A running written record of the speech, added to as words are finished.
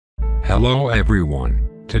Hello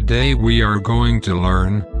everyone, today we are going to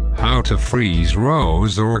learn how to freeze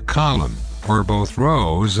rows or column, or both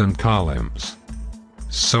rows and columns.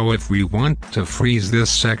 So if we want to freeze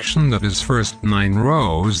this section that is first 9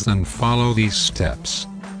 rows, then follow these steps.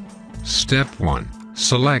 Step 1.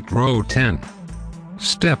 Select row 10.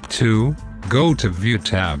 Step 2. Go to View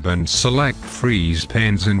tab and select Freeze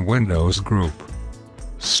Panes in Windows Group.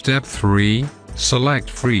 Step 3. Select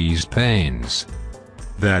Freeze Panes.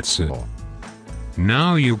 That's it.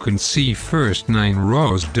 Now you can see first 9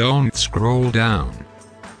 rows don't scroll down,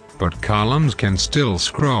 but columns can still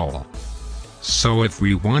scroll. So if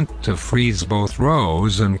we want to freeze both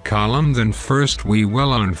rows and column, then first we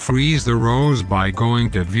will unfreeze the rows by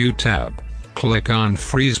going to View tab, click on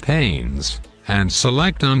Freeze Panes, and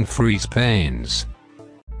select Unfreeze Panes.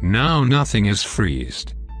 Now nothing is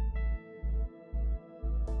freezed.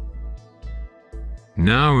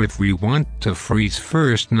 Now if we want to freeze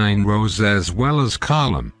first 9 rows as well as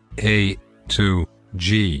column A to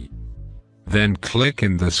G, then click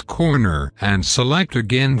in this corner and select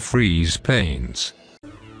again Freeze Panes.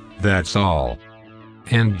 That's all.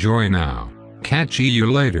 Enjoy now. Catch you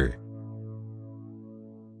later.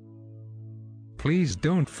 Please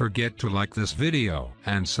don't forget to like this video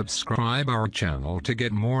and subscribe our channel to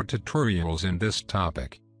get more tutorials in this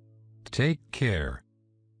topic. Take care.